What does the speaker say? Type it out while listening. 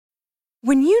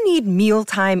When you need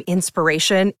mealtime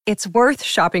inspiration, it's worth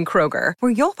shopping Kroger,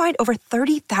 where you'll find over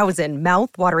 30,000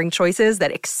 mouth-watering choices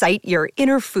that excite your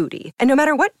inner foodie. And no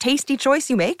matter what tasty choice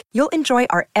you make, you'll enjoy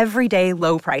our everyday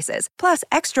low prices, plus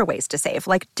extra ways to save,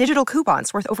 like digital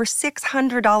coupons worth over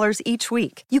 $600 each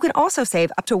week. You can also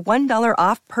save up to $1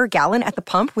 off per gallon at the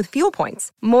pump with fuel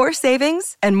points. More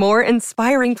savings and more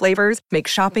inspiring flavors make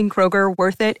shopping Kroger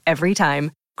worth it every time.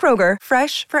 Kroger,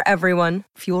 fresh for everyone.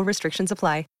 Fuel restrictions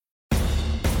apply.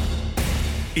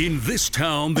 In this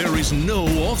town, there is no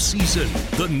off-season.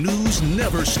 The news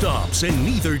never stops, and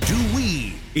neither do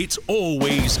we. It's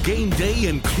always game day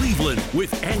in Cleveland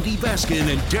with Andy Baskin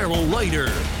and Daryl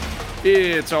Ryder.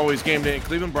 It's always game day in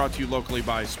Cleveland, brought to you locally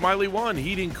by Smiley One,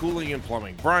 heating, cooling, and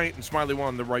plumbing. Bryant and Smiley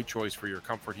One, the right choice for your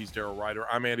comfort. He's Daryl Ryder.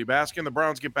 I'm Andy Baskin. The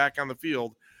Browns get back on the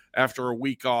field after a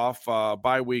week off,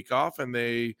 bye week off, and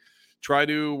they try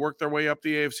to work their way up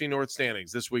the AFC North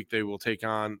standings. This week they will take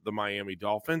on the Miami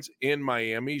Dolphins. In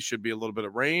Miami, should be a little bit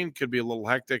of rain, could be a little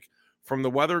hectic from the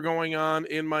weather going on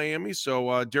in Miami. So,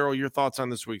 Daryl, your thoughts on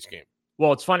this week's game?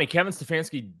 Well, it's funny. Kevin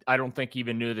Stefanski, I don't think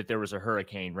even knew that there was a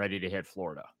hurricane ready to hit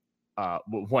Florida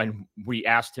when we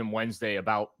asked him Wednesday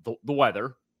about the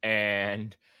weather.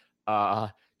 And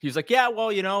he's like, yeah, well,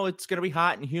 it's going to be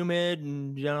hot and humid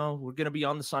and, we're going to be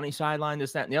on the sunny sideline,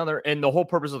 this, that, and the other. And the whole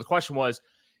purpose of the question was,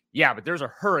 yeah, but there's a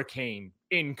hurricane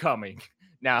incoming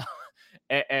now.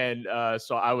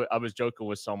 So I was joking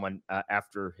with someone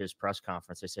after his press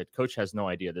conference. I said, Coach has no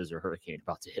idea there's a hurricane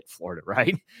about to hit Florida,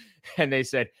 right? And they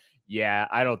said, yeah,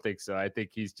 I don't think so. I think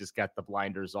he's just got the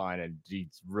blinders on and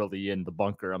he's really in the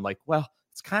bunker. I'm like, well,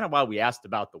 it's kind of why we asked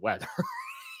about the weather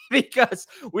because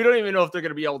we don't even know if they're going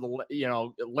to be able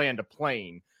to, land a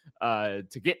plane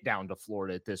to get down to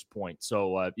Florida at this point.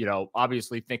 So,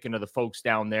 obviously thinking of the folks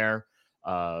down there.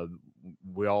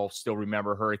 We all still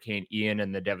remember Hurricane Ian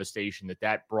and the devastation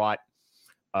that brought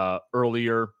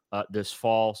earlier this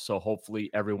fall. So hopefully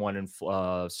everyone in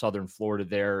southern Florida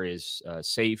there is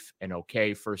safe and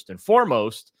okay, first and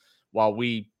foremost, while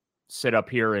we sit up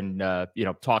here and,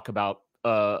 talk about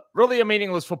really a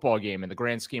meaningless football game in the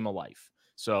grand scheme of life.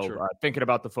 So Sure. Thinking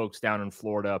about the folks down in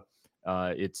Florida,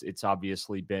 it's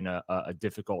obviously been a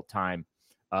difficult time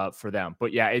for them.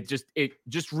 But yeah, it just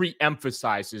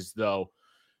reemphasizes, though,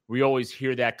 we always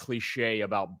hear that cliche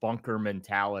about bunker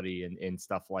mentality and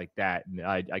stuff like that. And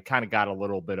I kind of got a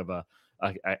little bit of a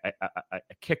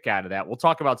kick out of that. We'll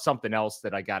talk about something else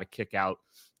that I got a kick out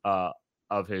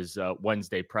of his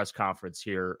Wednesday press conference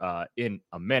here in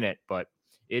a minute. But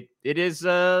it is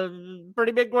a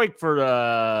pretty big week for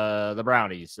the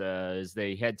Brownies as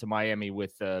they head to Miami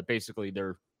with basically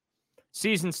their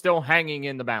season still hanging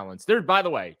in the balance. There, by the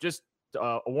way, just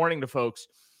a warning to folks.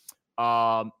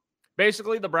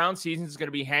 Basically, the Brown season is going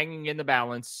to be hanging in the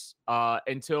balance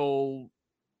until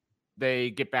they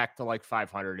get back to like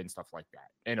 500 and stuff like that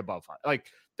and above. Like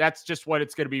that's just what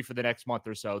it's going to be for the next month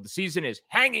or so. The season is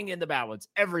hanging in the balance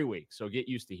every week, so get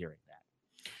used to hearing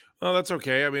that. Well, that's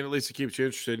okay. I mean, at least it keeps you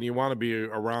interested, and you want to be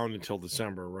around until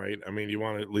December, right? I mean, you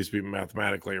want to at least be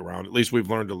mathematically around. At least we've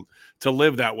learned to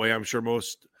live that way. I'm sure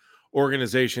most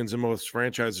organizations and most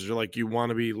franchises are like, you want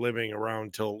to be living around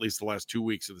until at least the last 2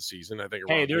 weeks of the season. I think.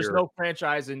 Hey, there's no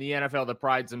franchise in the NFL that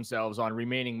prides themselves on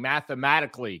remaining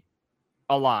mathematically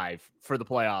alive for the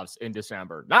playoffs in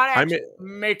December. Not actually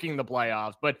making the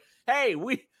playoffs, but hey,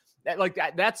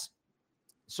 that's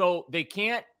so they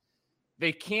can't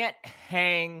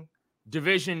hang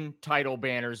division title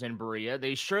banners in Berea.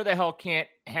 They sure the hell can't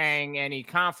hang any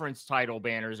conference title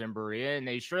banners in Berea, and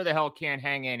they sure the hell can't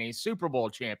hang any Super Bowl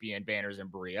champion banners in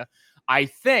Berea. I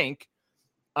think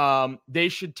they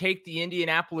should take the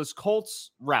Indianapolis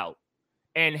Colts route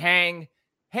and hang,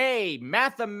 hey,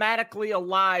 mathematically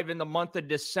alive in the month of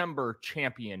December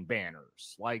champion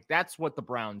banners. Like, that's what the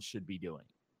Browns should be doing.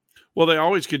 Well, they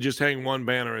always could just hang one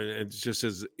banner and it just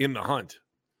says in the hunt.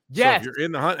 Yes. So if you're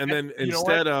in the hunt, and then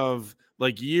instead of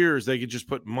like years, they could just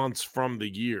put months from the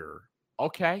year.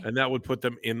 Okay. And that would put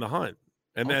them in the hunt.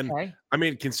 And then, I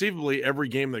mean, conceivably, every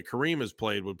game that Kareem has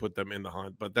played would put them in the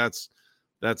hunt, but that's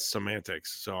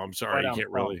semantics. So I'm sorry, you can't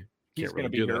really. He's going to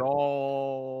be here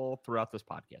all throughout this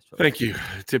podcast. Thank you.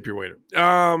 Tip your waiter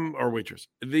or waitress.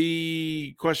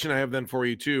 The question I have then for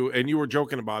you too, and you were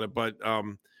joking about it, but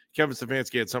Kevin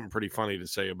Stefanski had something pretty funny to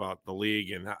say about the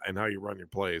league and how you run your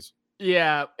plays.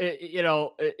 Yeah,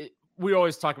 we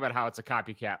always talk about how it's a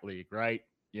copycat league, right?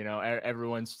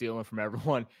 Everyone's stealing from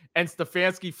everyone. And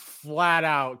Stefanski flat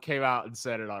out came out and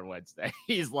said it on Wednesday.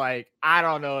 He's like, I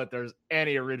don't know if there's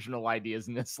any original ideas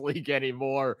in this league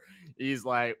anymore. He's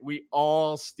like, we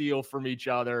all steal from each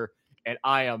other, and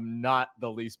I am not the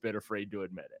least bit afraid to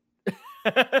admit it.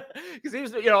 because he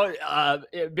was,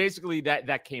 basically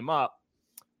that came up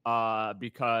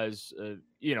because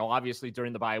obviously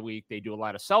during the bye week they do a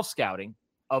lot of self-scouting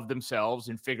of themselves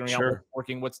and figuring out what's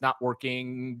working, what's not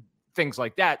working, things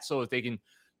like that, so that they can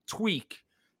tweak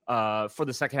for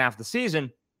the second half of the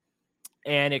season.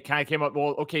 And it kind of came up, well,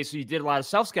 okay, so you did a lot of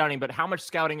self-scouting, but how much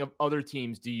scouting of other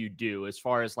teams do you do as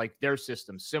far as like their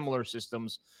systems, similar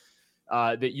systems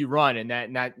that you run?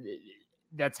 And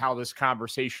that's how this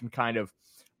conversation kind of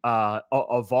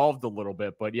evolved a little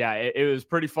bit. But yeah, it was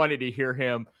pretty funny to hear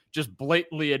him just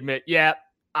blatantly admit, yeah,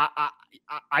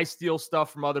 I steal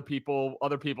stuff from other people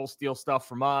steal stuff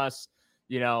from us.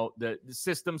 The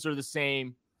systems are the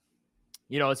same.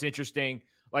 It's interesting.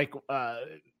 Like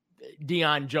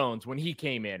Deion Jones, when he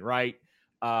came in, right?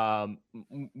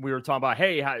 We were talking about,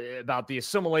 about the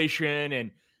assimilation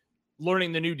and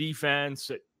learning the new defense,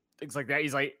 things like that.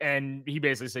 He's like, and he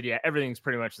basically said, yeah, everything's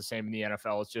pretty much the same in the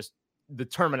NFL. It's just the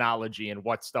terminology and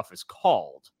what stuff is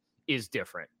called is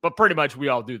different, but pretty much we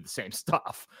all do the same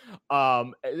stuff.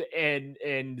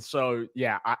 And so,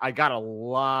 yeah, I got a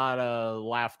lot of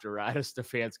laughter out of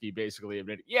Stefanski basically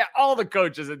admitting, yeah, all the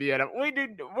coaches in the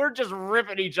NFL, we're just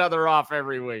ripping each other off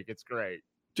every week. It's great.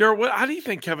 Jared, how do you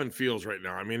think Kevin feels right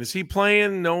now? I mean, is he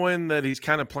playing knowing that he's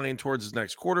kind of playing towards his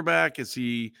next quarterback? Is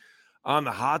he on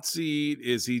the hot seat?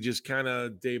 Is he just kind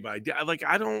of day by day? Like,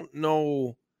 I don't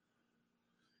know.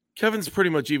 Kevin's pretty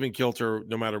much even kilter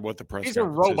no matter what the press. He's a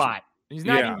robot. He's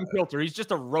not even kilter. He's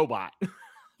just a robot.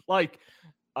 Like,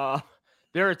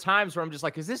 there are times where I'm just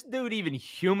like, is this dude even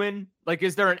human? Like,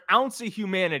 is there an ounce of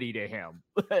humanity to him?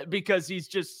 Because he's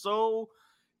just so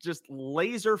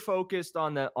laser focused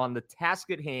on the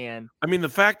task at hand. I mean, the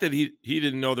fact that he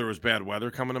didn't know there was bad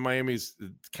weather coming to Miami is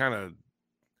kind of,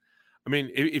 I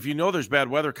mean, if you know there's bad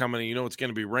weather coming and you know it's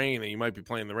going to be rain and you might be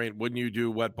playing in the rain, wouldn't you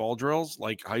do wet ball drills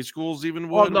like high schools even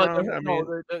would?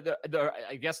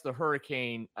 I guess the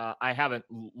hurricane, I haven't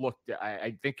looked.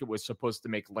 I think it was supposed to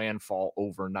make landfall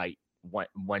overnight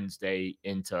Wednesday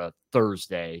into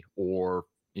Thursday or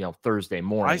Thursday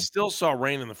morning. I still saw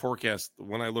rain in the forecast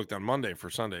when I looked on Monday for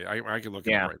Sunday. I could look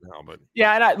at it right now, but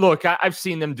yeah, and I've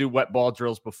seen them do wet ball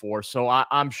drills before, so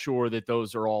I'm sure that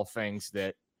those are all things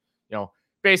that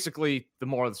basically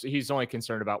he's only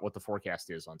concerned about what the forecast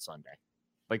is on Sunday.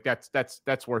 Like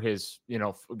that's where his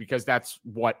because that's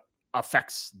what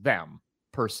affects them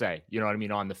per se. You know what I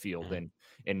mean, on the field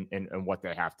and what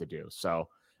they have to do. So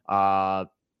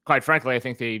quite frankly, I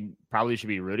think they probably should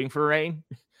be rooting for rain.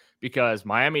 Because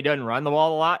Miami doesn't run the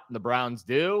ball a lot, and the Browns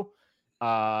do.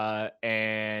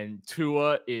 And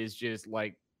Tua is just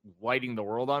like lighting the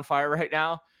world on fire right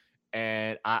now.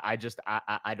 And I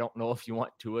don't know if you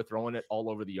want Tua throwing it all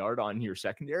over the yard on your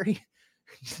secondary.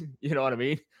 You know what I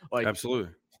mean? Like,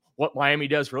 absolutely. What Miami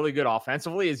does really good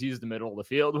offensively is use the middle of the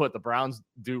field. What the Browns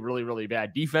do really, really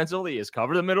bad defensively is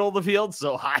cover the middle of the field.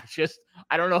 So I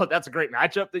don't know if that's a great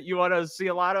matchup that you want to see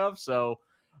a lot of. So,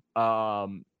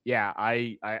 yeah,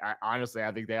 I honestly,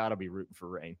 I think they ought to be rooting for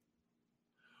rain.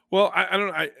 Well,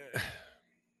 I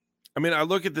mean, I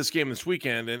look at this game this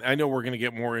weekend, and I know we're going to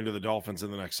get more into the Dolphins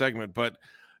in the next segment, but,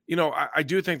 I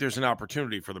do think there's an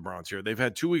opportunity for the Browns here. They've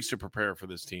had 2 weeks to prepare for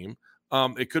this team.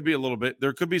 It could be a little bit,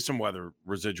 there could be some weather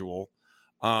residual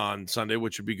on Sunday,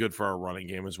 which would be good for our running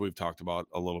game, as we've talked about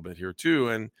a little bit here too.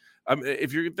 And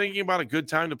if you're thinking about a good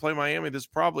time to play Miami, this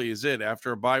probably is it.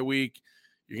 After a bye week,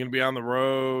 you're going to be on the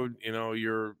road.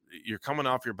 You're coming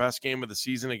off your best game of the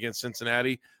season against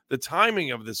Cincinnati. The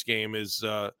timing of this game is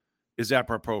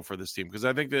apropos for this team, because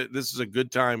I think that this is a good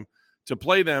time to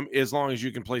play them as long as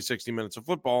you can play 60 minutes of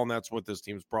football, and that's what this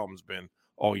team's problem's been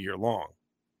all year long.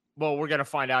 Well, we're going to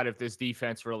find out if this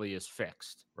defense really is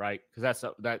fixed, right? Because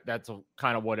that's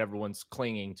kind of what everyone's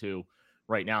clinging to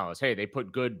right now is, hey, they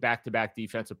put good back-to-back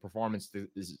defensive performance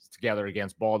together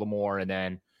against Baltimore and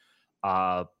then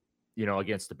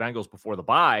against the Bengals before the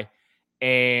bye.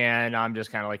 And I'm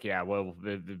just kind of like, yeah, well,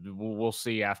 we'll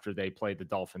see after they play the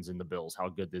Dolphins and the Bills how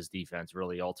good this defense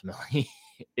really ultimately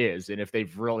is. And if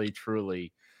they've really,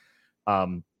 truly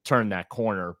turned that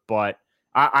corner. But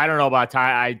I don't know about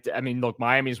Ty. I mean, look,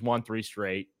 Miami's won 3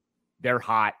 straight. They're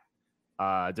hot.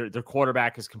 Their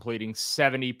quarterback is completing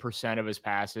 70% of his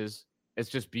passes. It's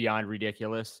just beyond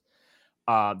ridiculous.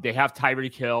 They have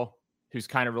Tyreek Hill, who's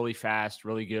kind of really fast,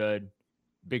 really good.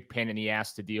 Big pain in the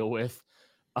ass to deal with.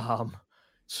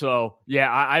 So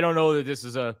yeah, I don't know that this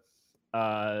is a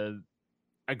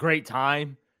great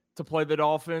time to play the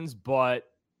Dolphins, but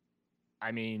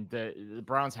I mean the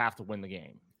Browns have to win the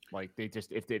game. Like they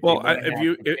just if they want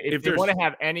to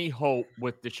have any hope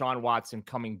with Deshaun Watson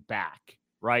coming back,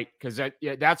 right? Because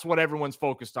that's what everyone's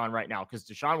focused on right now. Because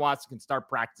Deshaun Watson can start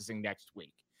practicing next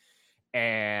week,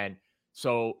 And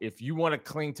so if you want to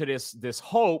cling to this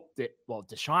hope that, well,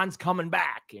 Deshaun's coming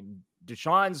back and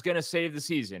Deshaun's going to save the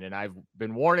season. And I've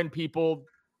been warning people,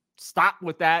 stop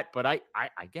with that. But I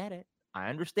get it. I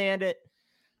understand it.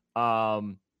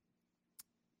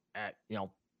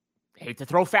 Hate to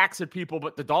throw facts at people,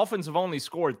 but the Dolphins have only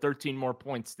scored 13 more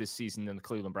points this season than the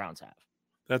Cleveland Browns have.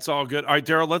 That's all good. All right,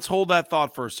 Daryl, let's hold that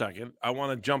thought for a second. I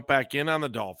want to jump back in on the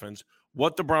Dolphins,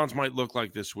 what the Browns might look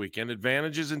like this weekend,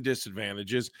 advantages and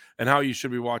disadvantages, and how you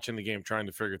should be watching the game, trying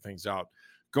to figure things out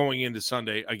going into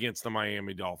Sunday against the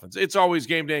Miami Dolphins. It's always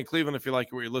game day in Cleveland. If you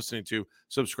like what you're listening to,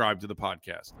 subscribe to the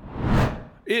podcast.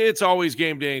 It's always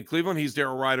game day in Cleveland. He's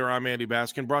Daryl Ryder. I'm Andy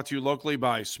Baskin, brought to you locally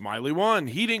by Smiley One,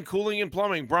 heating, cooling, and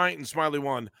plumbing. Bryant and Smiley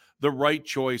One, the right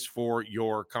choice for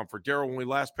your comfort. Daryl, when we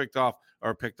last picked off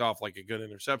like a good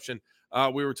interception,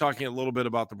 we were talking a little bit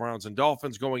about the Browns and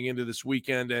Dolphins going into this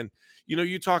weekend. And,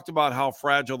 you talked about how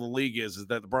fragile the league is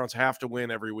that the Browns have to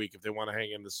win every week if they want to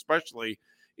hang in, especially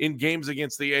in games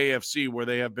against the AFC where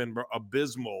they have been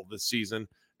abysmal this season.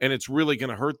 And it's really going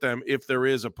to hurt them if there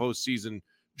is a postseason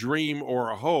dream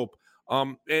or a hope.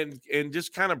 And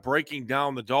just kind of breaking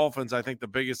down the Dolphins, I think the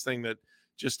biggest thing that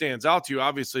just stands out to you,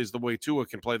 obviously, is the way Tua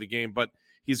can play the game. But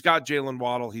he's got Jalen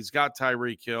Waddle. He's got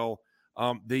Tyreek Hill.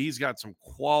 He's got some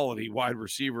quality wide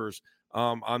receivers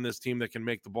on this team that can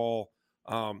make the ball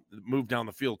move down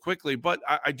the field quickly. But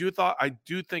I do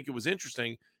think it was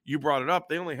interesting. You brought it up.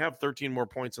 They only have 13 more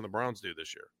points than the Browns do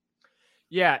this year.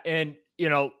 Yeah, and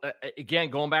again,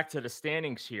 going back to the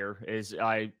standings here, is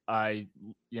I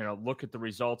look at the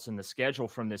results and the schedule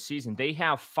from this season. They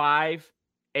have 5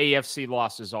 AFC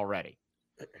losses already.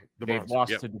 They've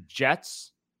lost to the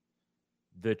Jets,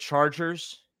 the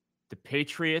Chargers, the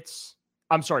Patriots.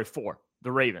 I'm sorry, 4.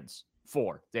 The Ravens,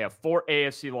 4. They have 4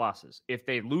 AFC losses. If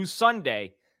they lose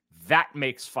Sunday, that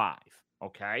makes 5.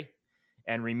 Okay.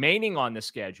 And remaining on the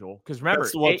schedule, because remember,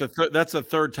 that's the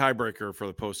third tiebreaker for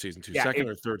the postseason, too. Yeah, second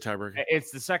or third tiebreaker? It's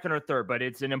the second or third, but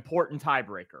it's an important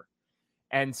tiebreaker.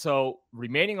 And so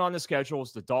remaining on the schedule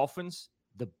is the Dolphins,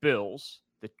 the Bills,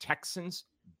 the Texans,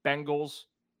 Bengals,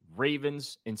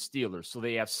 Ravens, and Steelers. So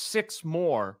they have 6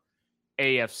 more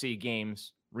AFC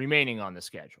games remaining on the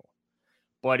schedule.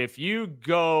 But if you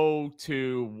go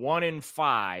to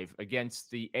 1-5 against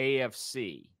the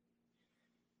AFC,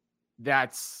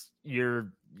 that's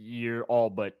you're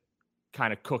all but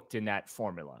kind of cooked in that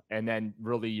formula. And then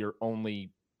really your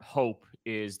only hope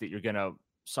is that you're going to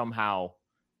somehow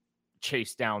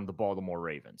chase down the Baltimore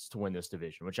Ravens to win this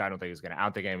division, which I don't think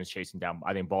anyone's chasing down.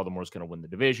 I think Baltimore's going to win the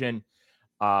division.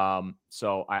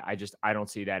 So I don't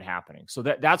see that happening. So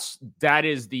that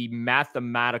is the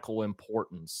mathematical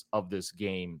importance of this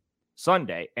game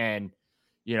Sunday. And,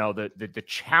 the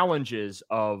challenges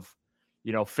of,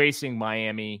 facing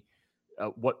Miami,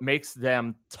 what makes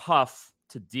them tough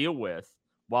to deal with,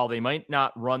 while they might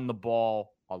not run the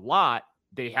ball a lot,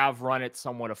 they have run it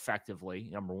somewhat effectively,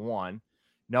 number one.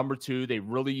 Number two, they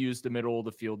really use the middle of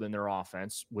the field in their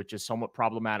offense, which is somewhat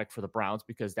problematic for the Browns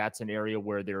because that's an area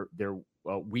where they're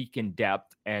weak in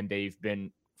depth, and they've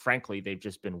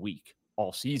just been weak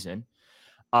all season.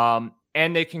 And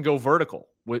they can go vertical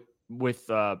with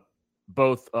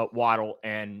both Waddle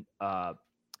and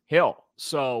Hill.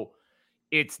 So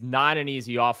it's not an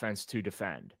easy offense to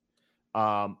defend.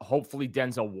 Hopefully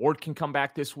Denzel Ward can come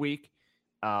back this week.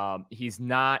 He's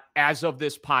not, as of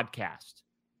this podcast,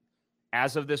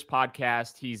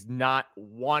 he's not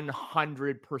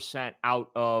 100%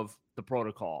 out of the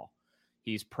protocol.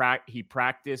 He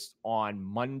practiced on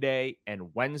Monday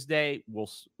and Wednesday.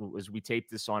 As we tape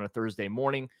this on a Thursday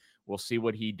morning, we'll see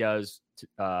what he does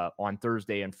on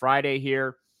Thursday and Friday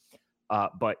here.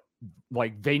 But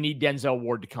they need Denzel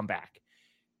Ward to come back.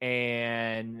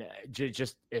 And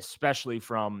just especially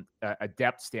from a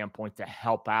depth standpoint to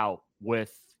help out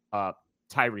with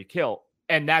Tyreek Hill.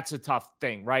 And that's a tough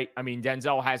thing, right? I mean,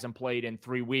 Denzel hasn't played in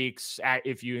 3 weeks.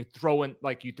 If you throw in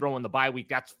the bye week,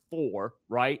 that's 4,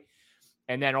 right?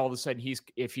 And then all of a sudden,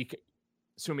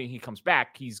 assuming he comes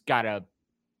back, he's got to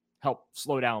help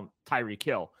slow down Tyreek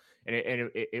Hill. And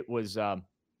it was kind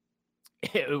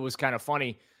of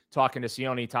funny talking to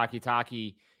Sione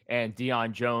Takitaki and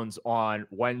Deion Jones on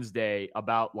Wednesday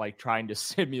about trying to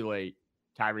simulate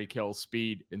Tyreek Hill's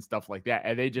speed and stuff like that.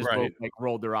 And they just both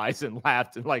rolled their eyes and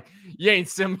laughed and you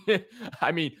ain't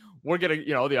I mean, we're going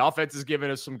to, the offense is giving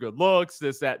us some good looks,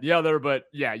 this, that, the other, but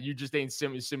yeah, you just ain't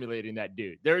simulating that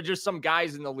dude. There are just some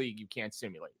guys in the league you can't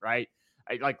simulate, right?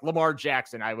 Like Lamar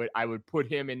Jackson, I would put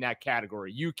him in that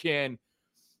category. You can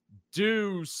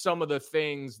do some of the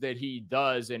things that he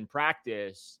does in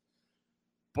practice,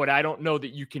 but I don't know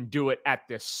that you can do it at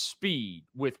the speed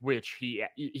with which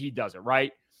he does it,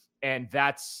 right? And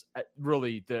that's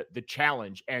really the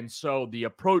challenge. And so the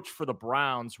approach for the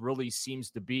Browns really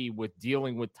seems to be with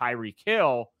dealing with Tyreek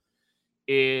Hill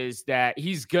is that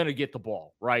he's going to get the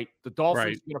ball, right? The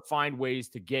Dolphins are going to find ways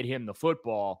to get him the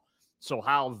football. So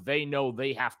how they know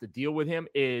they have to deal with him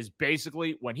is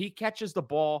basically when he catches the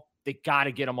ball, they got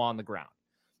to get him on the ground.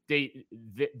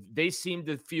 They seem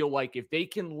to feel like if they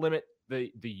can limit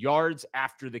the yards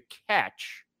after the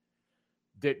catch,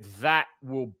 that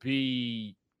will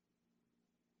be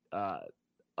I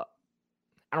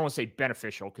don't want to say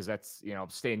beneficial because that's,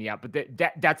 staying the out, but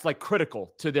that's like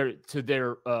critical to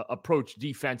their approach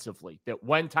defensively, that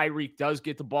when Tyreek does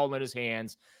get the ball in his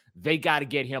hands, they got to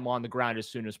get him on the ground as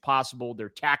soon as possible. Their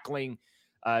tackling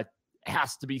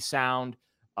has to be sound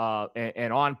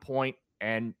and on point.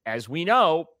 And as we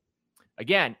know,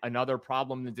 again, another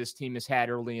problem that this team has had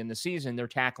early in the season, their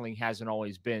tackling hasn't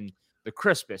always been the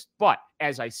crispest. But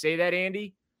as I say that,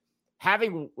 Andy,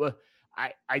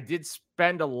 I did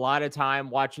spend a lot of time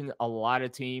watching a lot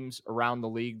of teams around the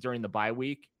league during the bye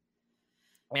week.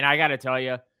 And I got to tell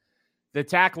you, the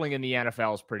tackling in the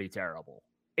NFL is pretty terrible.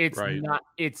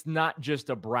 It's not just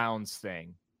a Browns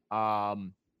thing.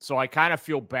 So I kind of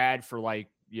feel bad for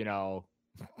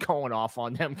going off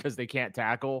on them because they can't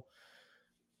tackle.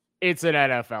 It's an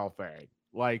NFL thing.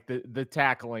 Like the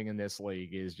tackling in this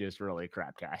league is just really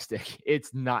craptastic.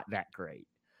 It's not that great.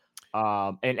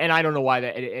 And I don't know why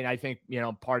that, and I think,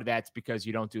 part of that's because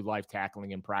you don't do live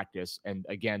tackling in practice. And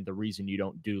again, the reason you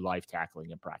don't do live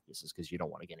tackling in practice is because you don't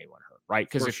want to get anyone hurt, right?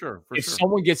 Because if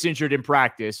someone gets injured in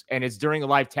practice and it's during a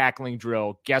live tackling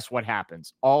drill, guess what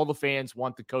happens? All the fans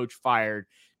want the coach fired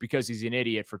because he's an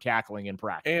idiot for tackling in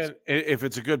practice. And if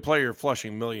it's a good player, you're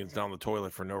flushing millions down the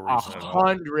toilet for no reason.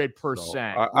 100%.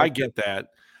 So, I get that.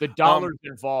 The dollars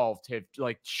involved have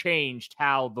changed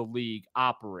how the league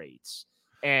operates.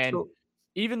 And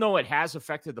even though it has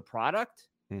affected the product,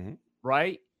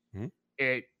 right,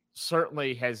 it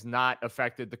certainly has not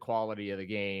affected the quality of the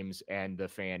games and the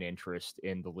fan interest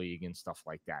in the league and stuff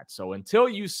like that. So until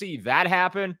you see that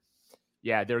happen,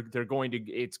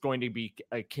 it's going to be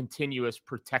a continuous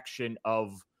protection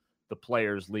of the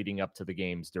players leading up to the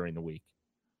games during the week.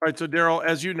 All right. So Daryl,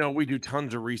 as you know, we do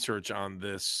tons of research on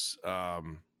this,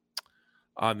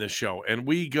 show, and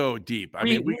we go deep.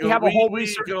 We have a whole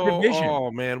research division.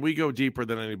 Oh man, we go deeper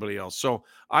than anybody else. So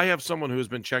I have someone who's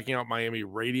been checking out Miami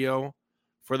radio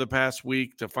for the past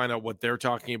week to find out what they're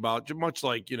talking about. Much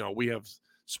like, we have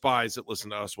spies that listen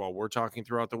to us while we're talking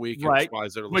throughout the week, right?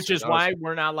 Spies that are which is why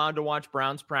we're not allowed to watch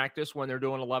Browns practice when they're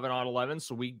doing 11-on-11.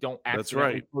 So we don't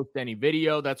actually post any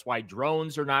video. That's why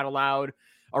drones are not allowed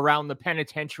around the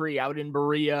penitentiary out in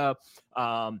Berea.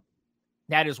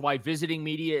 That is why visiting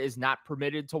media is not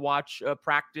permitted to watch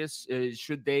practice.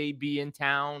 Should they be in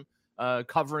town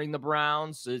covering the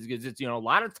Browns? It's a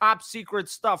lot of top secret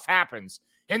stuff happens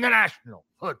in the National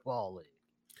Football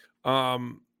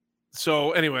League.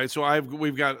 So anyway,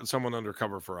 we've got someone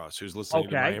undercover for us who's listening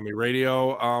to Miami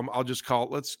radio.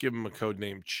 Let's give him a code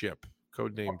name Chip.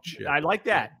 Chip. I like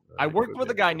that. I worked with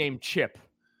a guy named Chip.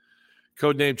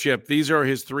 Codename Chip. These are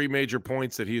his three major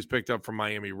points that he's picked up from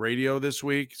Miami radio this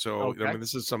week. So,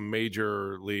 this is some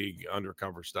major league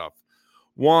undercover stuff.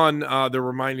 One, they're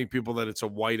reminding people that it's a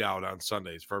whiteout on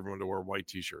Sundays for everyone to wear white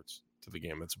T-shirts to the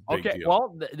game. That's a big deal.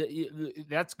 Well,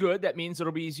 that's good. That means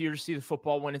it'll be easier to see the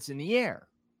football when it's in the air.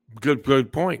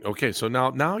 Good point. Okay, so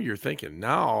now you're thinking.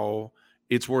 Now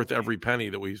it's worth every penny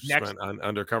that we've spent on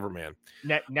Undercover Man.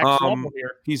 Next level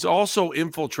here. He's also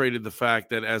infiltrated the fact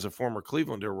that as a former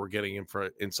Clevelander, we're getting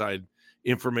inside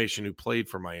information who played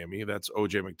for Miami. That's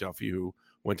O.J. McDuffie, who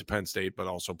went to Penn State but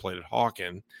also played at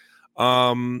Hawken.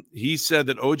 He said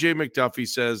that O.J. McDuffie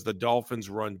says the Dolphins'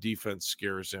 run defense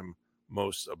scares him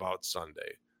most about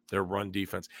Sunday. Their run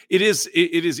defense. It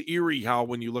is eerie how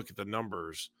when you look at the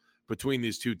numbers between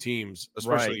these two teams,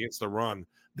 especially against the run,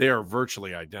 they are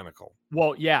virtually identical.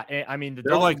 Well, yeah. I mean,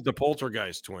 they're like the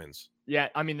Poltergeist twins. Yeah.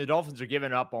 I mean, the Dolphins are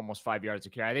giving up almost 5 yards a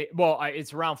carry.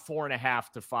 It's around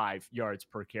 4.5 to 5 yards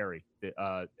per carry.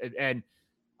 And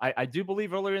I do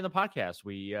believe earlier in the podcast,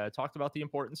 we talked about the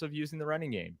importance of using the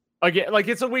running game. Again,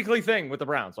 it's a weekly thing with the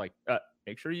Browns.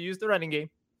 Make sure you use the running game.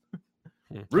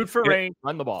 Root for rain,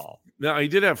 run the ball. Now, he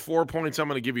did have 4 points. I'm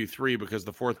going to give you 3 because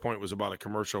the fourth point was about a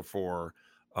commercial for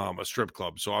a strip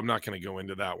club, so I'm not going to go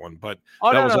into that one. But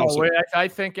I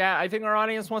think our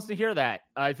audience wants to hear that.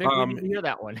 I think we need to hear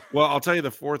that one. Well, I'll tell you,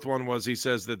 the fourth one was he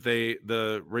says that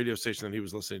the radio station that he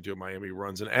was listening to in Miami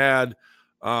runs an ad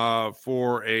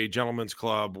for a gentleman's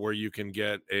club where you can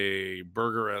get a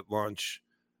burger at lunch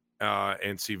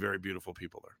and see very beautiful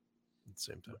people there at the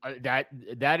same time.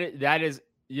 That is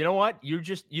You know what? You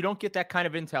don't get that kind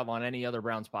of intel on any other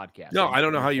Browns podcast. No, I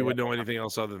don't know how you would know anything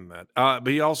else other than that. But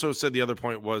he also said the other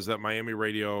point was that Miami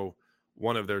radio,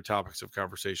 one of their topics of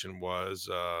conversation was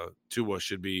Tua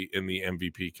should be in the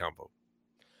MVP combo.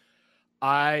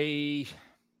 I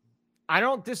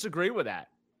don't disagree with that.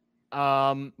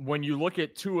 When you look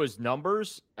at Tua's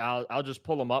numbers, I'll just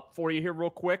pull them up for you here real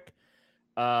quick.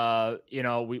 We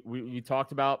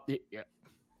talked about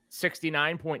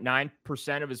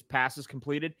 69.9% of his passes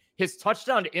completed. His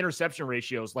touchdown to interception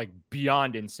ratio is like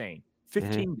beyond insane.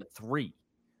 15-3.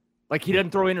 Like he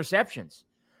doesn't throw interceptions.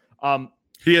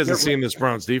 He hasn't seen this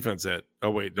Browns defense yet.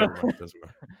 Oh wait, never mind. It doesn't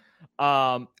matter.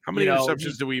 How many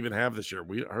interceptions do we even have this year?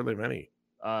 We hardly have any.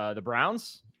 The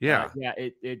Browns? Yeah.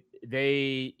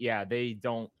 They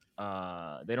don't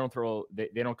throw, they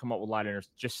don't come up with a lot of interceptions,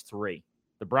 just 3.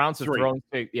 The Browns have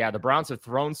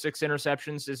thrown 6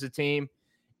 interceptions as a team,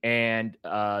 and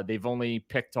they've only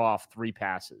picked off 3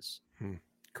 passes.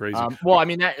 Crazy.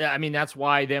 That's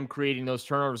why them creating those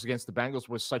turnovers against the Bengals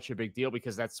was such a big deal,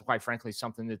 because that's quite frankly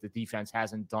something that the defense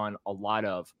hasn't done a lot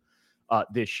of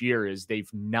this year. Is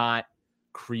they've not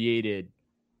created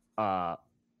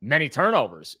many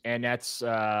turnovers, and that's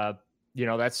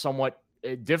that's somewhat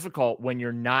difficult when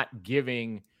you're not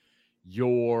giving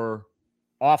your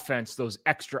offense those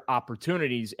extra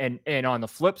opportunities. And on the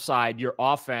flip side, your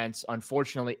offense,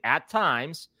 unfortunately, at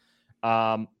times,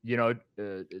 the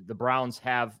Browns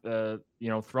have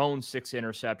thrown 6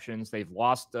 interceptions. They've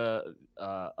lost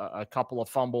a couple of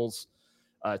fumbles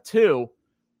too.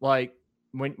 Like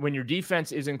when your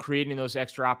defense isn't creating those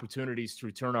extra opportunities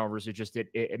through turnovers,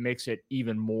 it makes it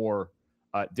even more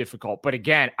difficult. But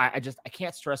again, I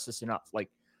can't stress this enough.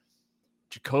 Like,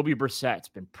 Jacoby Brissett's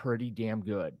been pretty damn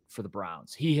good for the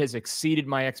Browns. He has exceeded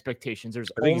my expectations. I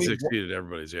think he's exceeded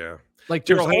everybody's. Yeah. Like,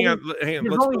 there's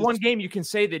only one game you can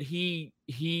say that he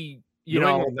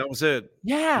that was it.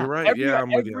 Yeah. You're right.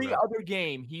 Every other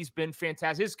game, he's been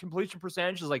fantastic. His completion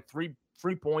percentage is like 3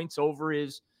 points over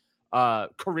his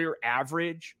career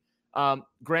average.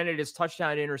 Granted, his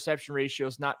touchdown to interception ratio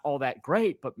is not all that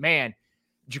great, but man,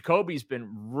 Jacoby's been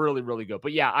really, really good.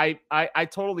 But yeah, I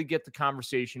totally get the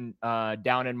conversation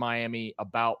down in Miami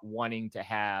about wanting to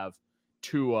have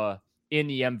Tua in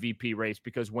the MVP race,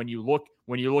 because when you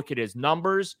look at his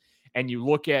numbers and you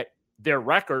look at their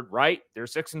record, right? They're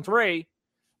 6-3.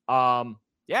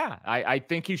 I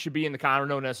think he should be in the I don't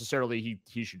know necessarily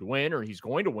he should win or he's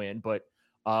going to win, but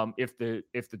if the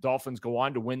Dolphins go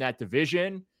on to win that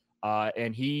division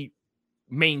and he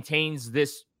maintains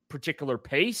this particular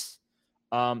pace,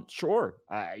 sure.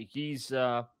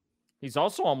 He's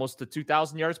also almost to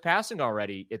 2,000 yards passing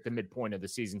already at the midpoint of the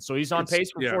season. So he's on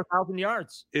pace for 4,000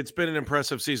 yards. It's been an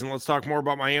impressive season. Let's talk more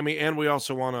about Miami, and we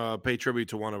also want to pay tribute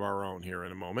to one of our own here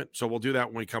in a moment. So we'll do that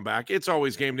when we come back. It's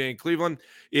always game day in Cleveland.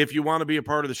 If you want to be a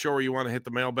part of the show or you want to hit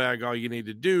the mailbag, all you need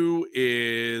to do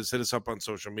is hit us up on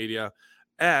social media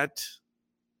at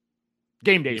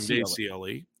Game Day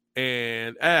CLE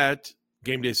and at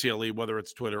Game Day CLE, whether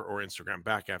it's Twitter or Instagram.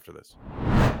 Back after this.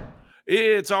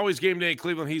 It's always game day in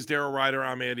Cleveland. He's Daryl Ryder.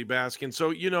 I'm Andy Baskin.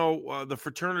 So, the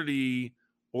fraternity,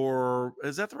 or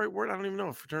is that the right word? I don't even know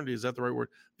if fraternity, is that the right word?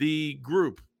 The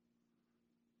group,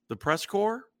 the press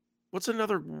corps. What's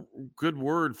another good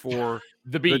word for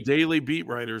the daily beat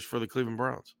writers for the Cleveland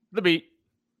Browns? The beat.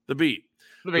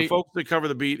 The folks that cover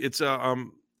the beat. It's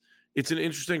an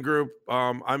interesting group.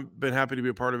 I've been happy to be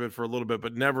a part of it for a little bit,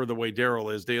 but never the way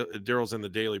Daryl is. Daryl's in the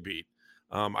daily beat.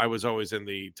 I was always in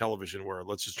the television where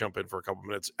let's just jump in for a couple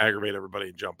minutes, aggravate everybody,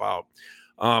 and jump out,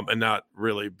 and not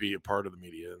really be a part of the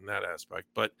media in that aspect.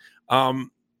 But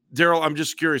Daryl, I'm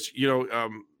just curious,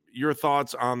 your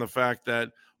thoughts on the fact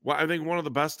that I think one of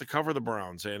the best to cover the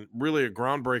Browns and really a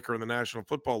groundbreaker in the National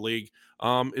Football League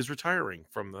is retiring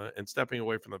and stepping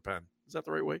away from the pen. Is that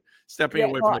the right way? Stepping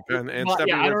away from the pen and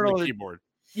stepping away from the keyboard.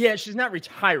 Yeah, she's not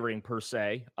retiring per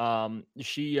se.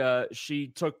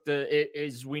 She took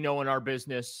as we know in our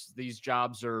business, these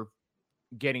jobs are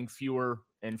getting fewer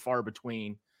and far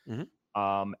between.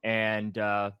 Mm-hmm. And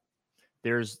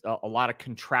there's a lot of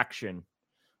contraction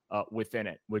within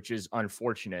it, which is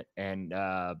unfortunate. And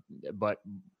but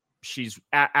she's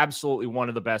absolutely one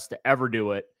of the best to ever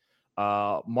do it.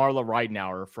 Marla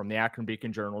Ridenour from the Akron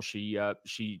Beacon Journal. She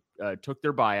took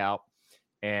their buyout.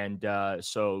 And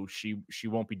so she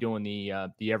won't be doing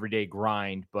the everyday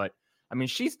grind, but I mean,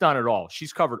 she's done it all.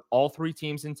 She's covered all 3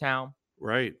 teams in town.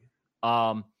 Right.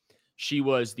 She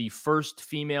was the first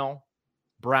female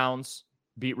Browns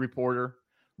beat reporter,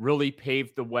 really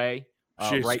paved the way.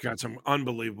 She's got some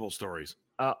unbelievable stories.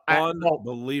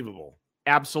 Unbelievable.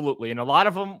 Absolutely. And a lot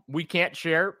of them we can't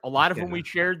share. A lot of them we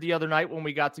shared the other night when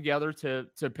we got together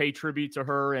to pay tribute to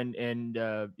her and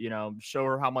show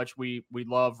her how much we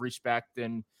love, respect,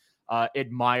 and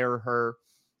admire her.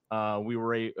 We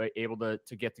were able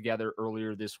to get together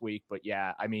earlier this week. But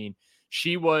yeah, I mean,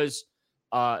 she was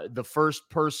the first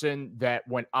person that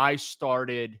when I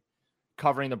started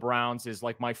covering the Browns is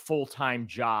like my full-time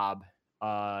job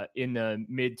in the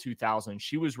mid 2000s,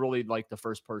 she was really like the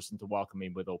first person to welcome me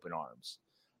with open arms.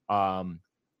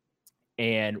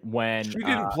 And when she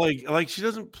didn't play, like she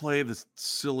doesn't play this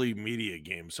silly media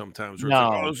game sometimes. Where no. it's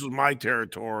like, oh, this is my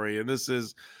territory, and this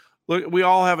is look. We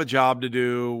all have a job to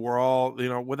do. We're all,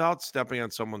 without stepping on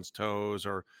someone's toes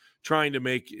or trying to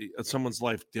make someone's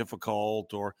life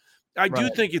difficult. Or I do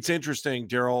think it's interesting,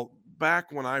 Daryl.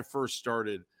 Back when I first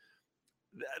started,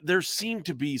 there seemed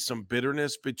to be some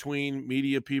bitterness between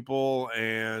media people,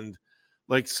 and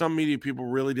like some media people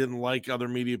really didn't like other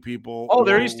media people. Oh,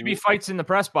 there used to be fights in the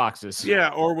press boxes. Yeah,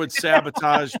 or would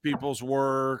sabotage people's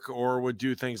work or would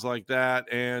do things like that.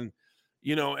 And,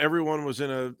 everyone was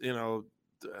in a,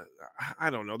 I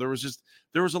don't know. There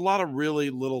was a lot of really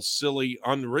little silly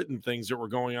unwritten things that were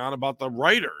going on about the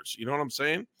writers. You know what I'm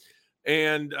saying?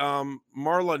 And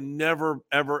Marla never,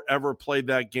 ever, ever played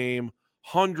that game.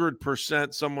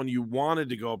 100% someone you wanted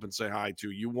to go up and say hi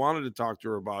to. You wanted to talk to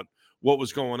her about what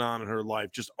was going on in her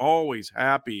life. Just always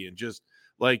happy and just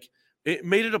like it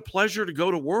made it a pleasure to go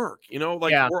to work.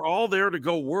 We're all there to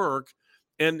go work.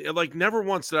 And like never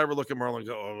once did I ever look at Marla and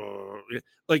go, oh.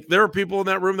 Like there are people in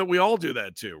that room that we all do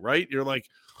that too, right? You're like,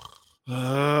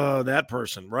 that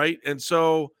person, right? And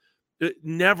so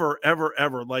never, ever,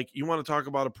 ever, like you want to talk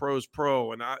about a pro's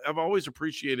pro. And I've always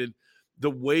appreciated the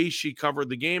way she covered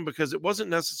the game, because it wasn't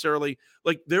necessarily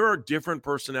like there are different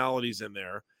personalities in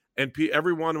there, and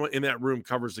everyone in that room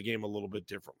covers the game a little bit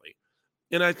differently.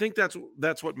 And I think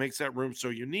that's what makes that room so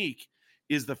unique,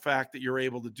 is the fact that you're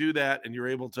able to do that and you're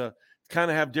able to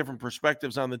kind of have different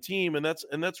perspectives on the team. And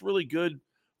that's really good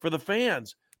for the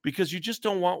fans, because you just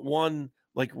don't want one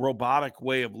like robotic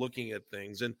way of looking at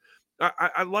things. And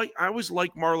I always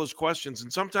like Marla's questions,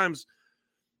 and sometimes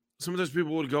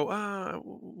people would go,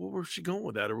 where's she going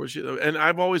with that? Or was she? And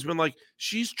I've always been like,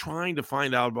 she's trying to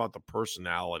find out about the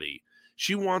personality.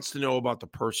 She wants to know about the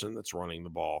person that's running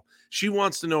the ball. She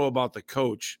wants to know about the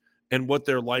coach and what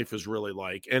their life is really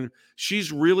like. And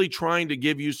she's really trying to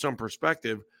give you some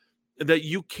perspective that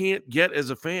you can't get as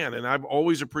a fan. And I've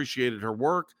always appreciated her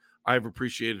work. I've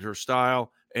appreciated her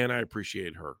style, and I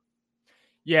appreciate her.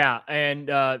 Yeah, and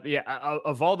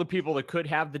of all the people that could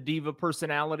have the diva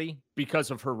personality because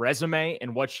of her resume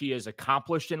and what she has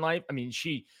accomplished in life, I mean,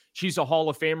 she's a Hall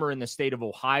of Famer in the state of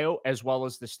Ohio as well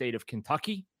as the state of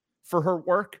Kentucky for her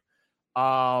work.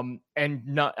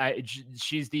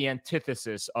 She's the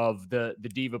antithesis of the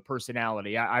diva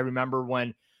personality. I remember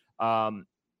when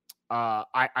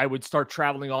I would start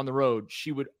traveling on the road,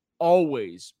 she would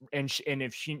always, and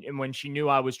when she knew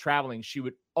I was traveling, she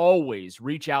would always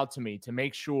reach out to me to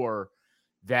make sure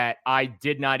that I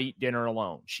did not eat dinner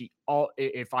alone.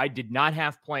 If I did not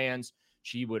have plans,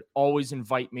 she would always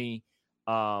invite me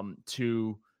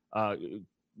to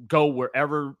go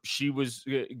wherever she was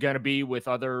going to be with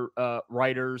other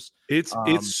writers. It's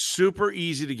super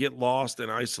easy to get lost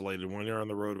and isolated when you're on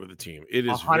the road with a team. It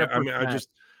is. 100%. I mean, I just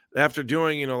after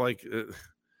doing,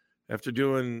 after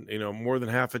doing, more than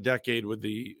half a decade with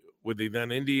the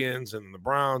then Indians and the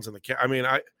Browns and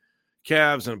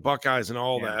Cavs and Buckeyes and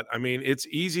all that. I mean, it's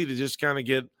easy to just kind of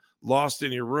get lost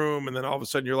in your room, and then all of a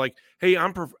sudden you're like, "Hey,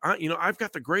 I've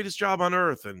got the greatest job on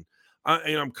earth, and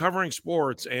I'm covering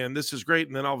sports, and this is great."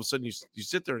 And then all of a sudden you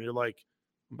sit there and you're like,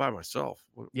 "I'm by myself."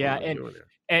 What am I doing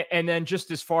here? And then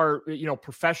just as far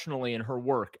professionally in her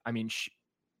work, I mean,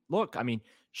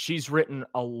 she's written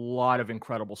a lot of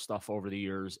incredible stuff over the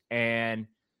years, and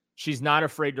she's not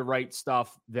afraid to write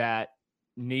stuff that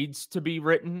needs to be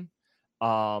written.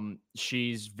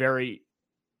 She's very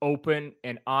open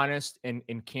and honest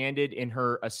and candid in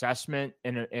her assessment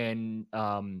and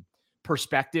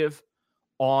perspective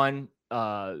on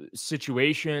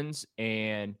situations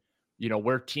and,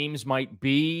 where teams might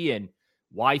be and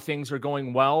why things are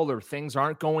going well or things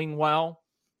aren't going well.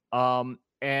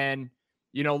 And,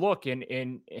 look,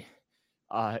 in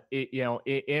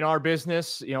our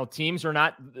business, teams are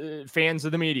not fans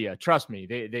of the media. Trust me,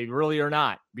 they really are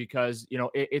not, because,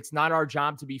 it's not our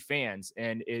job to be fans.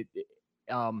 And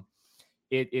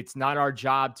it's not our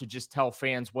job to just tell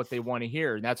fans what they want to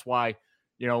hear. And that's why,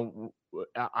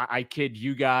 I kid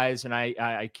you guys and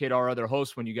I kid our other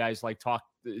hosts when you guys like talk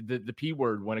the P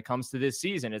word when it comes to this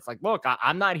season. It's like, look,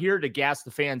 I'm not here to gas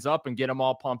the fans up and get them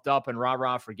all pumped up and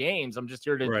rah for games. I'm just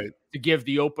here to give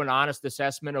the open, honest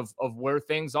assessment of where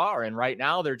things are. And right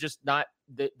now they're just not,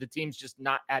 the team's just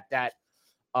not at that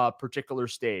particular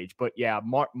stage. But yeah,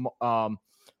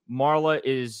 Marla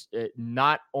is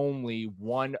not only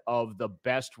one of the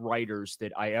best writers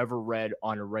that I ever read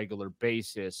on a regular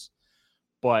basis,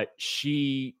 but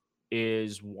she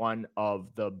is one of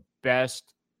the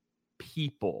best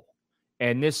people.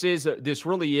 And this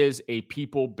really is a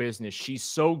people business. She's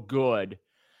so good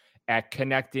at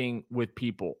connecting with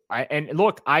people. And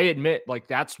look, I admit, like,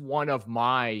 that's one of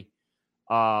my,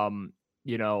 one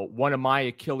of my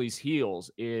Achilles heels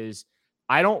is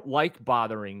I don't like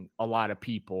bothering a lot of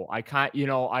people. I can't,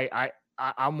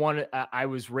 I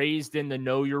was raised in the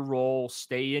know your role,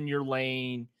 stay in your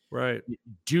lane, right?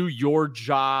 Do your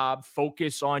job,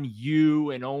 focus on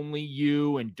you and only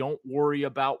you, and don't worry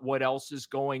about what else is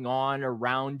going on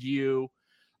around you.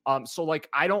 So like,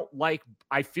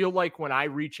 I feel like when I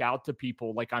reach out to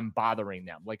people, like I'm bothering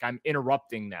them, like I'm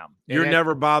interrupting them. You're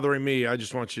never bothering me. I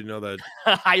just want you to know that.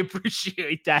 I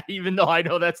appreciate that, even though I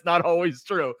know that's not always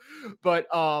true. But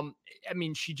I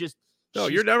mean, no,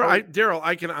 you're never. Daryl,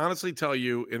 I can honestly tell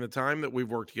you, in the time that we've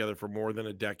worked together for more than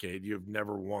a decade, you've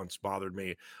never once bothered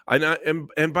me.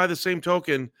 And by the same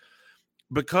token,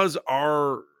 because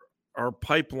our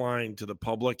pipeline to the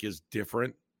public is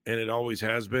different, and it always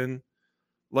has been.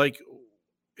 Like,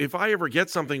 if I ever get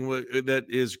something that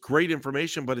is great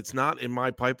information, but it's not in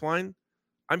my pipeline,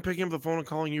 I'm picking up the phone and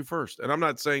calling you first. And I'm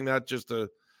not saying that just to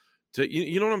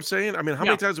you know what I'm saying? I mean, how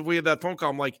many times have we had that phone call?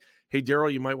 I'm like, hey,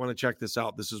 Daryl, you might want to check this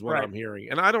out. This is what I'm hearing.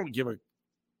 And I don't give a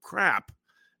crap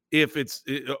if it's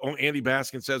Andy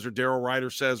Baskin says or Daryl Ryder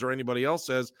says or anybody else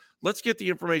says. Let's get the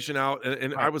information out.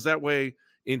 And I was that way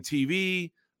in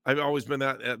TV. I've always been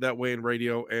that way in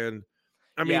radio. And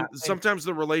I mean, sometimes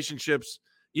the relationships.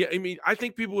 Yeah, I mean, I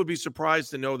think people would be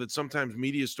surprised to know that sometimes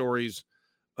media stories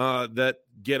that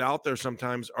get out there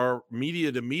sometimes are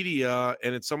media to media,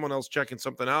 and it's someone else checking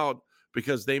something out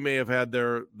because they may have had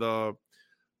their flow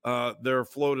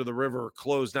to the river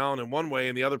closed down in one way,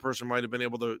 and the other person might have been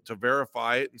able to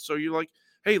verify it. And so you're like,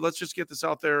 hey, let's just get this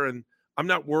out there, and I'm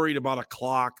not worried about a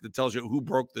clock that tells you who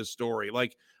broke this story.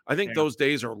 Like, I think those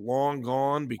days are long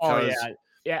gone because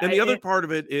and the other part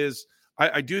of it is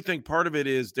I do think part of it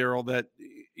is, Daryl, that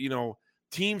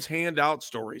teams hand out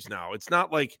stories now. It's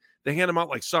not like they hand them out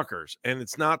like suckers, and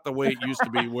it's not the way it used to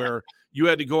be where you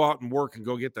had to go out and work and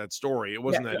go get that story. It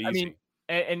wasn't that easy. I mean,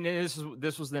 and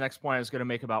this was the next point I was going to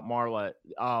make about Marla.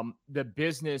 The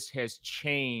business has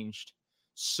changed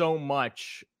so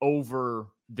much over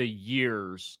the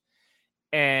years,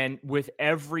 and with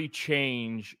every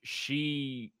change,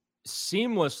 she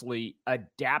seamlessly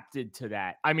adapted to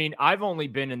that. I mean, I've only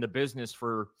been in the business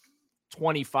for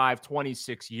 25,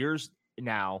 26 years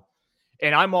now,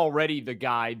 and I'm already the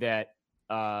guy that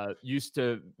used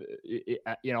to,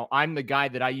 I'm the guy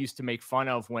that I used to make fun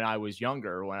of when I was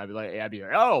younger, when I'd be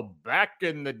like, oh, back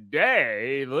in the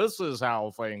day, this is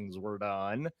how things were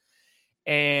done.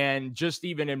 And just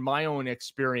even in my own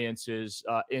experiences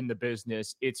in the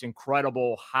business, it's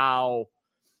incredible how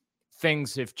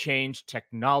things have changed.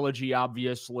 Technology,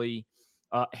 obviously,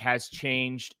 has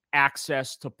changed.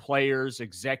 Access to players,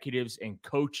 executives, and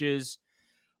coaches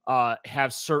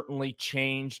have certainly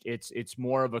changed. It's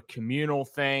more of a communal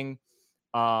thing.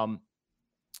 When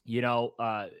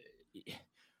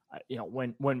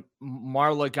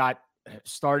Marla got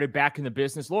started back in the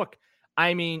business, look,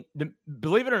 I mean,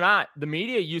 believe it or not, the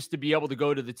media used to be able to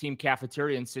go to the team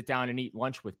cafeteria and sit down and eat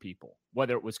lunch with people,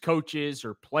 whether it was coaches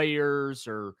or players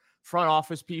or front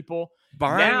office people.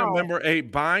 Buying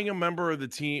a member of the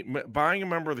team, buying a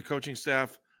member of the coaching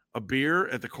staff a beer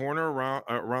at the corner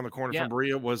around the corner from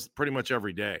Berea was pretty much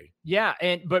every day. Yeah,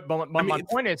 but my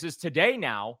point is today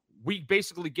now we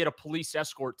basically get a police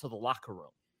escort to the locker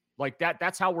room. Like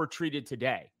that's how we're treated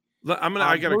today.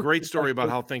 I got a great story about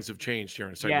how things have changed here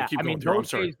in a second. Yeah, Keep going through. I'm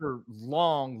sorry. Days are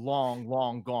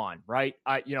long gone, right?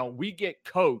 We get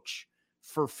coach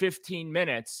for 15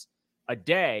 minutes a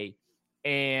day,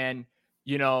 and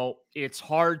it's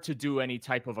hard to do any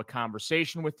type of a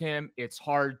conversation with him. It's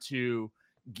hard to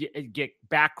get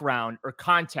background or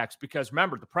context because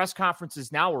remember, the press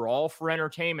conferences now are all for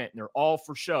entertainment and they're all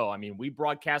for show. I mean, we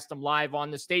broadcast them live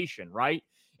on the station, right?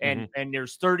 And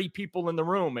there's 30 people in the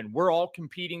room and we're all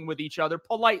competing with each other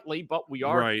politely, but we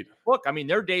are. Right. Look, I mean,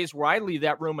 there are days where I leave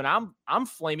that room and I'm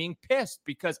flaming pissed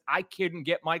because I couldn't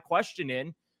get my question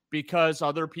in because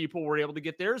other people were able to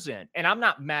get theirs in. And I'm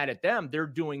not mad at them. They're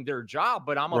doing their job,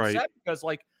 but I'm upset because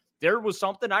like there was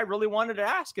something I really wanted to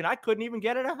ask and I couldn't even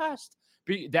get it asked.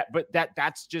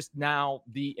 That's just now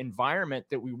the environment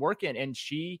that we work in. And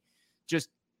she's,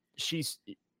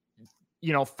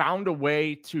 found a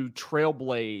way to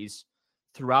trailblaze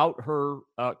throughout her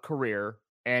career.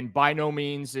 And by no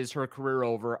means is her career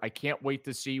over. I can't wait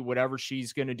to see whatever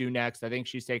she's going to do next. I think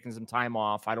she's taking some time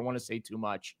off. I don't want to say too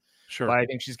much. Sure. But I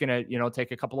think she's going to,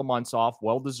 take a couple of months off,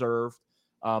 well-deserved,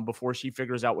 before she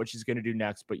figures out what she's going to do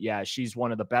next. But yeah, she's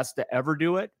one of the best to ever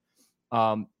do it.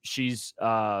 She's,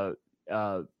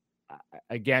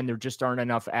 again, there just aren't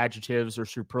enough adjectives or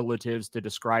superlatives to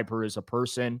describe her as a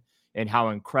person and how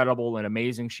incredible and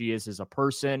amazing she is as a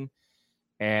person.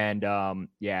 And I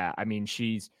mean,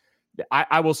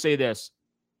 I will say this,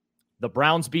 the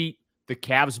Browns beat, the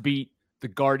Cavs beat, the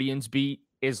Guardians beat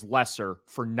is lesser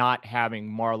for not having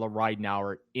Marla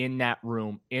Ridenour in that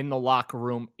room, in the locker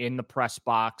room, in the press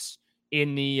box,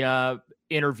 in the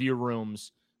interview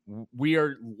rooms. We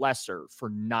are lesser for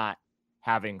not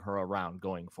having her around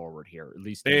going forward here, at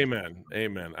least. Amen.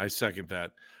 I second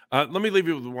that. Let me leave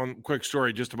you with one quick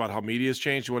story just about how media has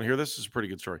changed. You want to hear this? This is a pretty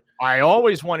good story. I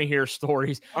always want to hear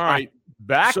stories. All right.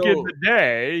 Back in the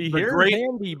day, here's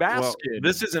Andy Baskin. Well,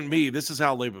 this isn't me. This is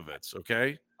Hal Leibovitz,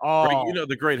 okay? Oh, right? You know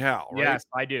the great Hal, right? Yes,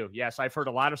 I do. Yes, I've heard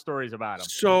a lot of stories about him.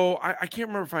 So I can't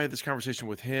remember if I had this conversation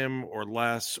with him or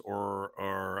Les or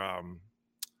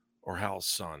Hal's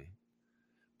son,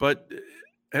 but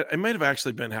it might have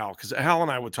actually been Hal, because Hal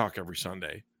and I would talk every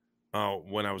Sunday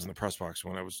when I was in the press box,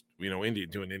 when I was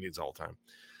doing Indians all the time,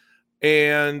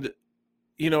 and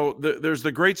there's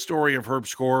the great story of Herb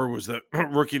Score, was the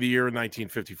rookie of the year in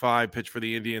 1955, pitched for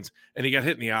the Indians, and he got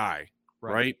hit in the eye,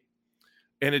 right?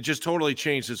 And it just totally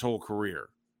changed his whole career.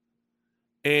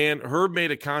 And Herb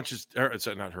made a conscious,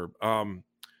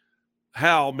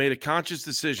 Hal made a conscious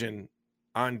decision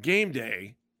on game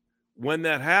day. When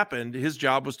that happened, his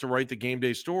job was to write the game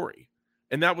day story.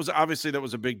 And that was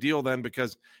a big deal then,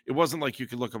 because it wasn't like you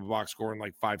could look up a box score in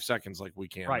like 5 seconds like we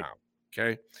can now.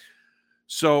 Okay.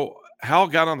 So Hal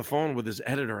got on the phone with his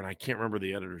editor, and I can't remember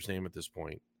the editor's name at this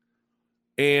point.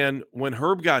 And when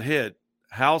Herb got hit,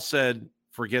 Hal said,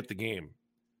 forget the game.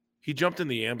 He jumped in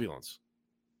the ambulance.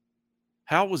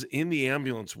 Hal was in the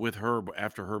ambulance with Herb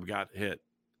after Herb got hit.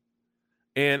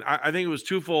 And I think it was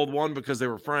twofold. One, because they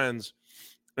were friends,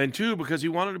 and two, because he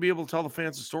wanted to be able to tell the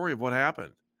fans the story of what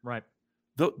happened. Right.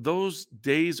 Those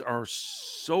days are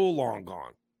so long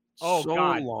gone. Oh, so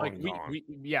God. long gone.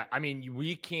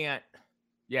 We can't.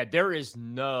 Yeah, there is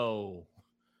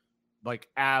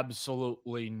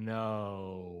absolutely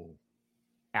no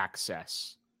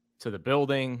access to the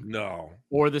building,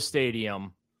 or the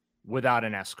stadium without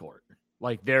an escort.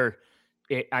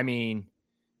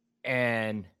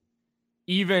 And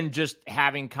even just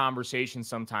having conversations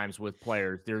sometimes with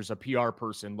players, there's a PR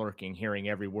person lurking, hearing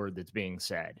every word that's being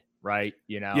said, right?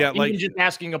 Even just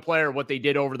asking a player what they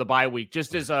did over the bye week,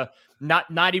 just as a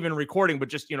not even recording, but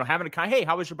just having a hey,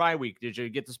 how was your bye week? Did you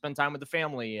get to spend time with the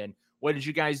family? And what did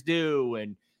you guys do?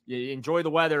 And you enjoy the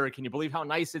weather? Can you believe how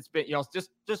nice it's been?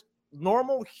 Just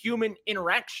normal human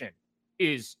interaction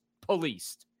is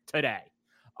policed today.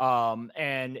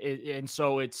 And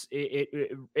so it's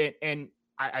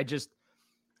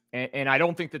I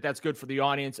don't think that that's good for the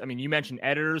audience. I mean, you mentioned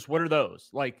editors. What are those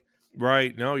like?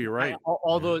 Right. No, you're right.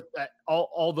 All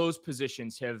those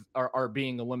positions are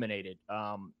being eliminated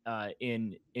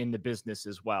in the business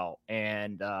as well.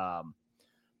 And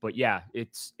but yeah,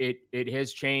 it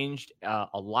has changed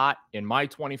a lot in my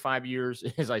 25 years,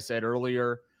 as I said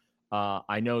earlier.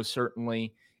 I know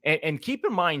certainly, and keep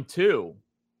in mind too,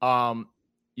 when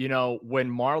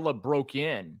Marla broke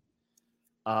in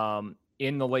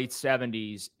the late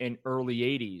 70s and early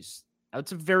 80s,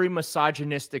 that's a very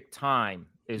misogynistic time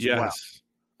as well.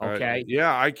 Okay.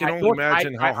 Yeah, I can only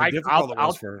imagine how difficult it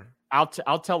was for her.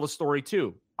 I'll tell a story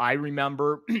too. I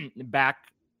remember back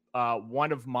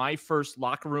one of my first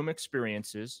locker room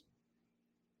experiences.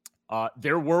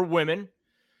 There were women,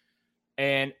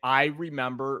 and I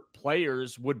remember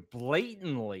players would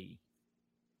blatantly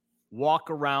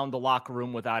walk around the locker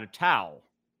room without a towel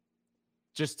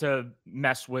just to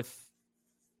mess with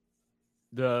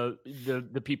the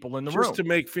people in the room, just to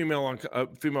make female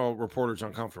reporters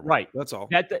uncomfortable. Right. That's all.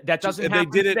 That doesn't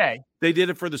happen today. They did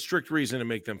it for the strict reason to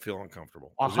make them feel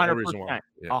uncomfortable. 100%.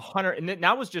 100. And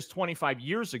that was just 25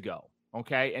 years ago.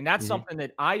 Okay. And that's something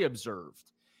that I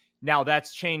observed. Now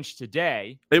that's changed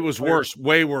today. It was worse,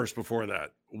 way worse before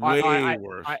that. Way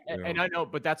worse. And I know,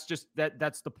 but that's just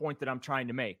that's the point that I'm trying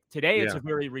to make. Today, it's a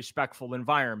very respectful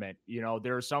environment.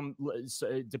 There are some,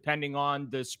 depending on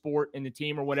the sport and the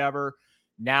team or whatever.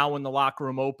 Now, when the locker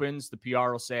room opens, the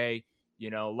PR will say,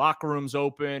 locker room's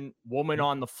open, woman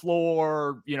on the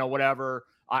floor, whatever.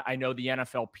 I know the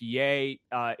NFLPA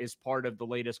is part of the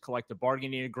latest collective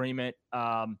bargaining agreement.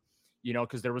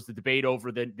 Because there was the debate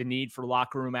over the need for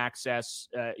locker room access.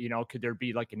 Could there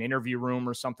be like an interview room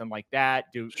or something like that?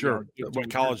 What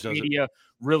college does media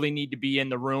really need to be in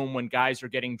the room when guys are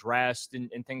getting dressed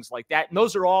and things like that? And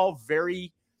those are all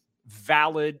very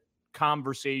valid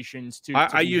conversations.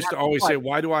 I used to always say,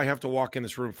 why do I have to walk in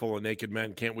this room full of naked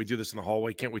men? Can't we do this in the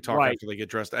hallway? Can't we talk after they get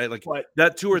dressed?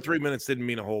 That 2 or 3 minutes didn't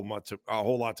mean a whole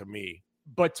lot to me.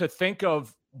 But to think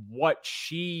of what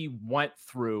she went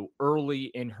through early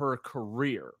in her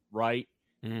career, right?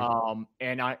 Mm-hmm.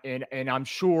 And I'm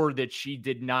sure that she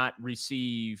did not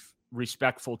receive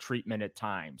respectful treatment at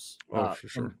times. For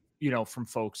sure. From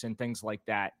folks and things like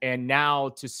that. And now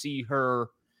to see her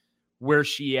where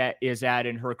she is at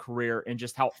in her career and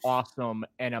just how awesome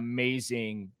and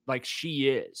amazing like she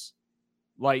is.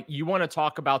 Like, you want to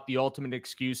talk about the ultimate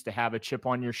excuse to have a chip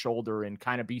on your shoulder and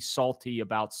kind of be salty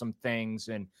about some things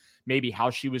and maybe how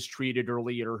she was treated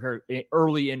early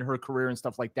in her career and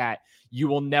stuff like that. You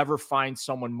will never find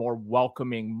someone more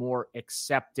welcoming, more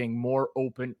accepting, more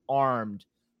open-armed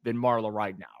than Marla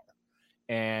Ridenour.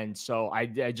 And so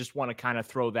I just want to kind of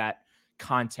throw that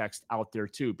context out there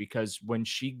too, because when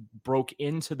she broke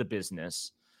into the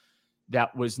business,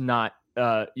 that was not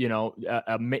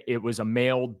it was a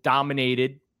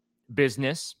male-dominated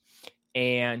business,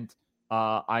 and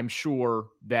I'm sure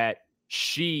that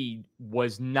she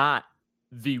was not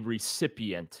the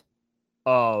recipient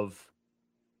of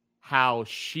how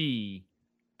she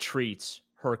treats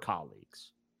her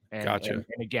colleagues. And, gotcha. And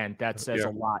again, that says a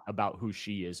lot about who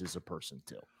she is as a person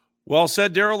too. Well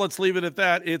said, Daryl. Let's leave it at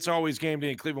that. It's always game day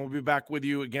in Cleveland. We'll be back with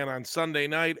you again on Sunday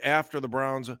night after the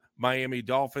Browns-Miami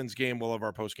Dolphins game. We'll have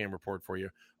our post-game report for you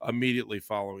immediately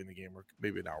following the game, or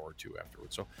maybe an hour or two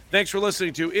afterwards. So thanks for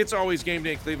listening to It's Always Game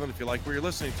Day in Cleveland. If you like what you're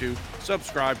listening to,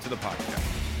 subscribe to the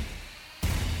podcast.